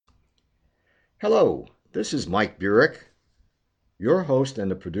Hello, this is Mike Burek, your host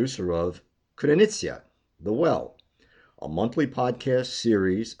and the producer of Krynytsia, The Well, a monthly podcast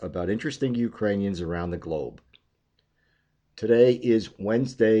series about interesting Ukrainians around the globe. Today is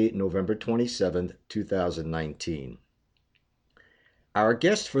Wednesday, November 27th, 2019. Our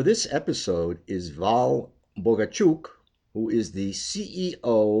guest for this episode is Val Bogachuk, who is the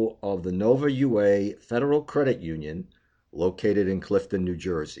CEO of the Nova UA Federal Credit Union located in Clifton, New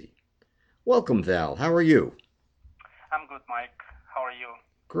Jersey. Welcome, Val. How are you? I'm good, Mike. How are you?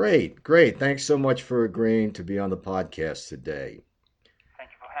 Great. Thanks so much for agreeing to be on the podcast today. Thank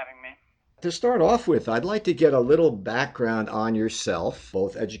you for having me. To start off with, I'd like to get a little background on yourself,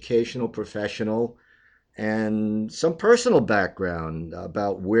 both educational, professional, and some personal background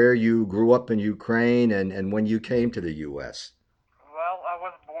about where you grew up in Ukraine and when you came to the U.S. Well, I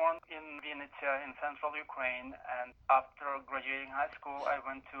was born in Vinnytsia in central Ukraine, and after graduating high school, I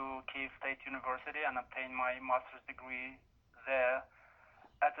went to Kyiv State University and obtained my master's degree there.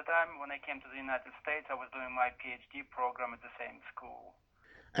 At the time when I came to the United States, I was doing my PhD program at the same school.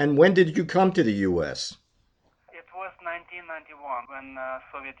 And when did you come to the U.S.? It was 1991 when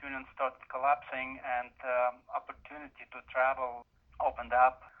Soviet Union started collapsing and opportunity to travel opened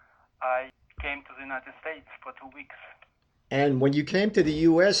up. I came to the United States for 2 weeks. And when you came to the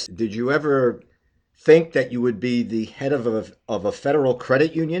U.S., did you ever think that you would be the head of a federal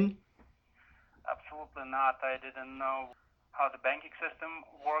credit union? Absolutely not. I didn't know how the banking system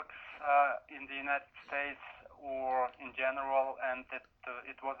works in the United States or in general, and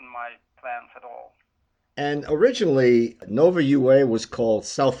it wasn't my plans at all. And originally, Nova UA was called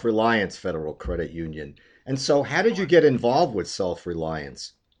Self-Reliance Federal Credit Union. And so how did you get involved with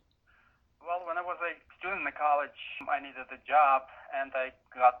Self-Reliance? Well, when I was a student in college, I needed a job, and I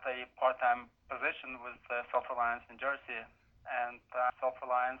got a part-time position with Self-Reliance New Jersey, and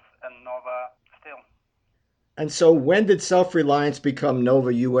Self-Reliance and Nova still. And so when did Self-Reliance become Nova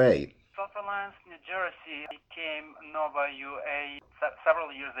UA? Self-Reliance New Jersey became Nova UA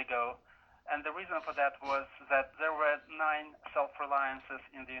several years ago. And the reason for that was that there were 9 self-reliances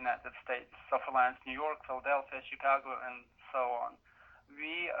in the United States. Self-Reliance New York, Philadelphia, Chicago, and so on.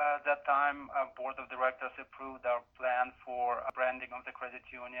 We, at that time, board of directors approved our plan for branding of the credit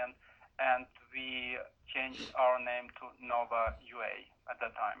union, and we changed our name to Nova UA at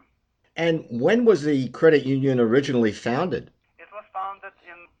that time. And when was the credit union originally founded? It was founded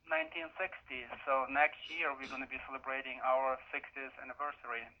in 1960, so next year we're going to be celebrating our 60th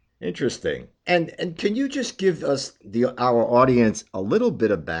anniversary. Interesting. And can you just give us our audience a little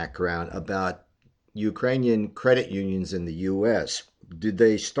bit of background about Ukrainian credit unions in the U.S.? Did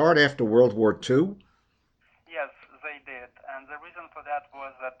they start after World War II? Yes, they did. And the reason for that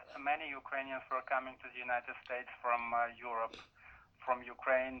was that many Ukrainians were coming to the United States from Europe, from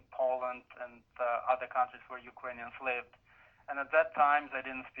Ukraine, Poland, and other countries where Ukrainians lived. And at that time, they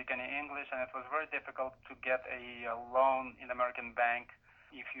didn't speak any English, and it was very difficult to get a loan in American bank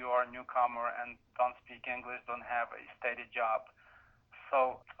if you are a newcomer and don't speak English, don't have a steady job.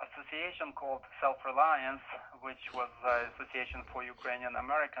 So association called Self-Reliance, which was the Association for Ukrainian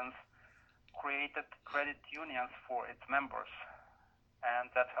Americans, created credit unions for its members. And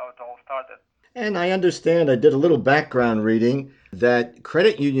that's how it all started. And I understand, I did a little background reading, that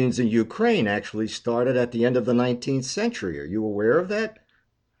credit unions in Ukraine actually started at the end of the 19th century. Are you aware of that?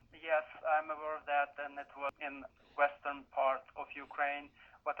 Yes, I'm aware of that, and it was in western part of Ukraine,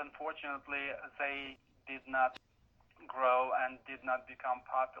 but unfortunately they did not grow and did not become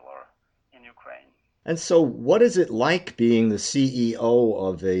popular in Ukraine. And so what is it like being the CEO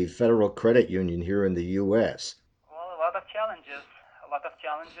of a federal credit union here in the U.S.? Well, a lot of challenges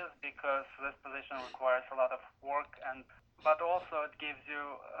because this position requires a lot of work, but also it gives you,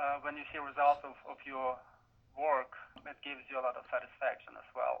 when you see results of your work, it gives you a lot of satisfaction as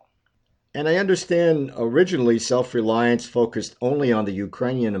well. And I understand originally Self-Reliance focused only on the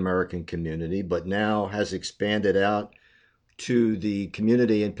Ukrainian American community, but now has expanded out to the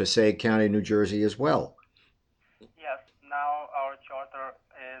community in Passaic County, New Jersey as well. Yes, now our charter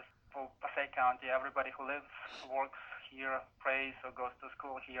is for Passaic County. Everybody who lives, works here, prays or goes to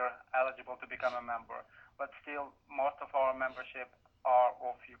school here, eligible to become a member. But still, most of our membership are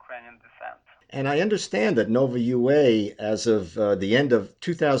of Ukrainian descent. And I understand that Nova UA, as of the end of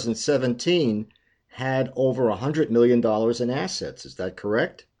 2017, had over $100 million in assets. Is that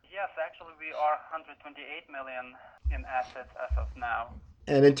correct? Yes, actually we are 128 million in assets as of now.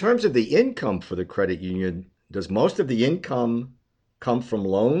 And in terms of the income for the credit union, does most of the income come from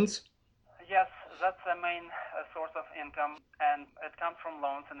loans? Yes, that's the main source of income, and it comes from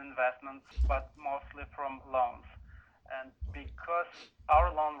loans and investments, but mostly from loans. And because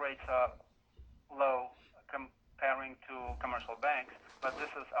our loan rates are low comparing to commercial banks, but this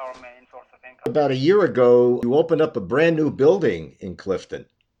is our main source of income. About a year ago, you opened up a brand new building in Clifton.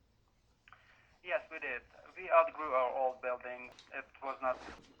 Yes, we did. We outgrew our old building. It was not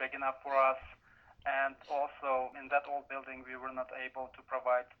big enough for us. And also, in that old building, we were not able to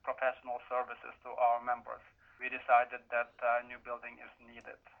provide professional services to our members. We decided that a new building is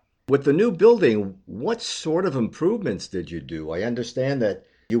needed. With the new building, what sort of improvements did you do? I understand that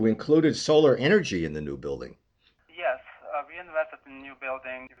you included solar energy in the new building. Yes, we invested in a new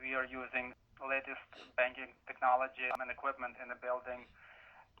building. We are using the latest banking technology and equipment in the building.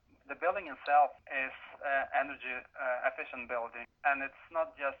 The building itself is energy efficient building, and it's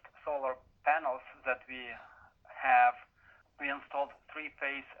not just solar panels that we have. We installed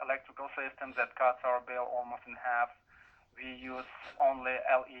three-phase electrical system that cuts our bill almost in half. We use only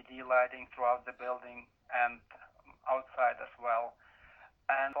LED lighting throughout the building and outside as well.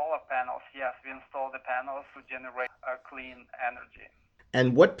 And solar panels, yes, we install the panels to generate clean energy.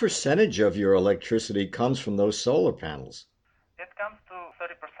 And what percentage of your electricity comes from those solar panels? It comes to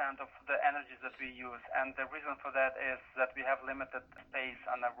 30% of the energy that we use, and the reason for that is that we have limited space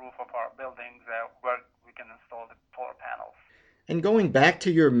on the roof of our building where we can install the solar panels. And going back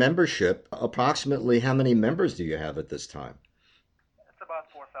to your membership, approximately how many members do you have at this time? It's about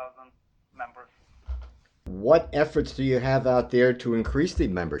 4,000 members. What efforts do you have out there to increase the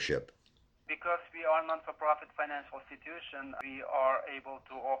membership? Because we are a non-for-profit financial institution, we are able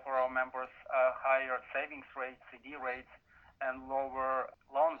to offer our members higher savings rates, CD rates, and lower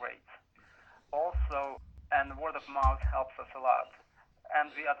loan rates. Also, and word of mouth helps us a lot. And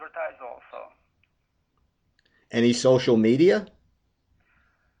we advertise also. Any social media?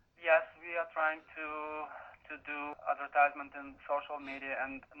 Yes, we are trying to do advertisement in social media,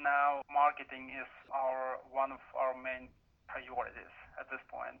 and now marketing is one of our main priorities at this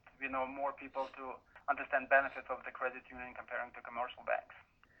point. We know more people to understand benefits of the credit union comparing to commercial banks.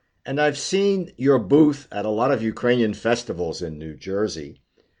 And I've seen your booth at a lot of Ukrainian festivals in New Jersey.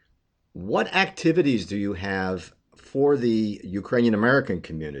 What activities do you have for the Ukrainian American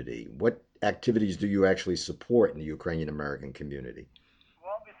community? What activities do you actually support in the Ukrainian American community?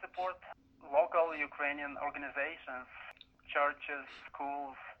 Well, we support local Ukrainian organizations, churches,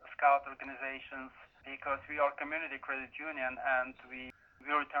 schools, scout organizations, because we are a community credit union and we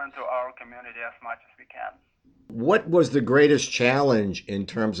return to our community as much as we can. What was the greatest challenge in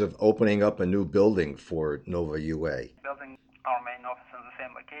terms of opening up a new building for Nova UA? Building our main office in the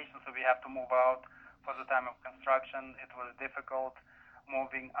same location, so we have to move out for the time of construction. It was difficult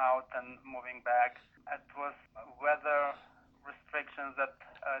moving out and moving back. It was weather restrictions that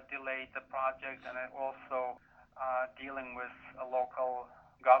delayed the project, and also dealing with a local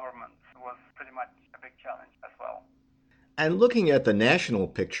government was pretty much a big challenge as well. And looking at the national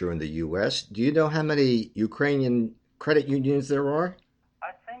picture in the U.S., do you know how many Ukrainian credit unions there are?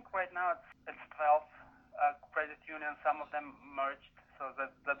 I think right now it's 12 credit unions. Some of them merged, so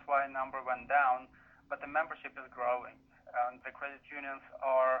that's why the number went down. But the membership is growing. And the credit unions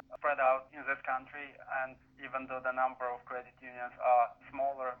are spread out in this country, and even though the number of credit unions are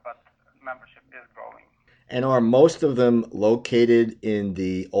smaller, but membership is growing. And are most of them located in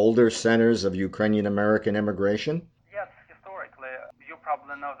the older centers of Ukrainian American immigration? Yes, historically. You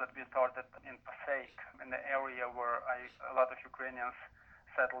probably know that we started in Passaic, in the area where a lot of Ukrainians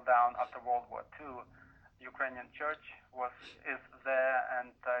settled down after World War II. Ukrainian church is there,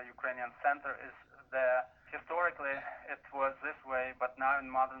 and Ukrainian center is there. Historically, it was this way, but now in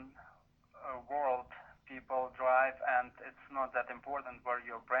modern world, people drive, and it's not that important where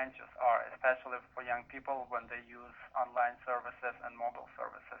your branches are, especially for young people when they use online services and mobile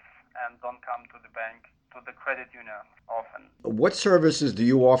services and don't come to the bank, to the credit union often. What services do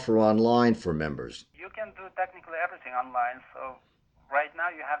you offer online for members? You can do technically everything online, so right now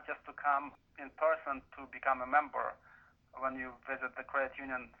you have just to come in person to become a member. When you visit the credit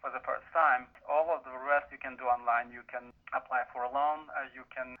union for the first time, all of the rest you can do online. You can apply for a loan, you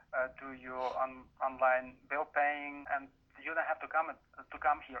can do your online bill paying, and you don't have to come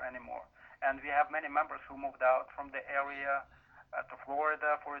here anymore. And we have many members who moved out from the area to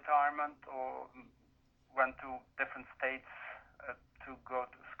Florida for retirement, or went to different states to go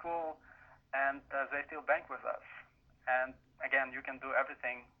to school, and they still bank with us. And again, you can do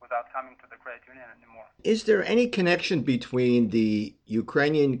everything without coming to the credit union anymore. Is there any connection between the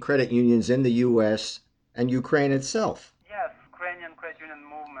Ukrainian credit unions in the U.S. and Ukraine itself? Yes, Ukrainian credit union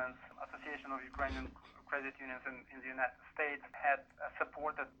moved movements, Association of Ukrainian Credit Unions in the United States, had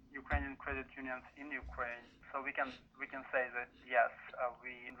supported Ukrainian credit unions in Ukraine. So we can say that yes,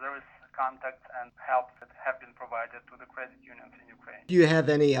 there is contact and help that have been provided to the credit unions in Ukraine. Do you have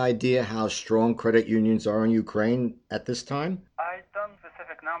any idea how strong credit unions are in Ukraine at this time? I don't have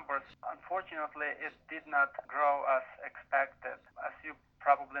specific numbers. Unfortunately, it did not grow as expected. As you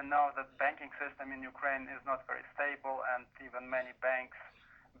probably know, the banking system in Ukraine is not very stable, and even many banks,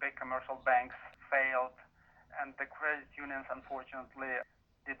 big commercial banks, failed, and the credit unions, unfortunately,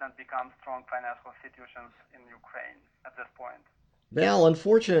 did not become strong financial institutions in Ukraine at this point. Val,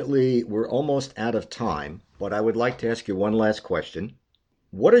 unfortunately, we're almost out of time, but I would like to ask you one last question.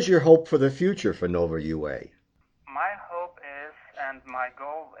 What is your hope for the future for Nova UA? My hope is, and my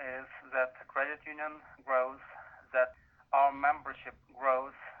goal is, that the credit union grows, that our membership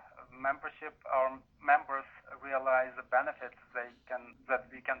grows, our members realize the benefits that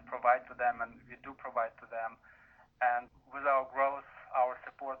we can provide to them, and we do provide to them. And with our growth, our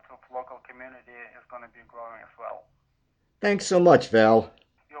support of local community is going to be growing as well. Thanks so much, Val.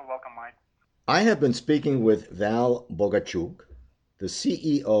 You're welcome, Mike. I have been speaking with Val Bogachuk, the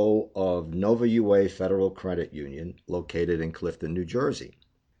CEO of Nova UA Federal Credit Union, located in Clifton, New Jersey.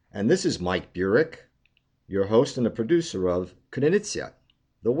 And this is Mike Burek, your host and the producer of Krynytsia,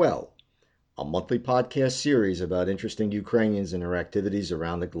 The Well, a monthly podcast series about interesting Ukrainians and their activities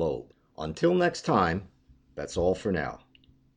around the globe. Until next time, that's all for now.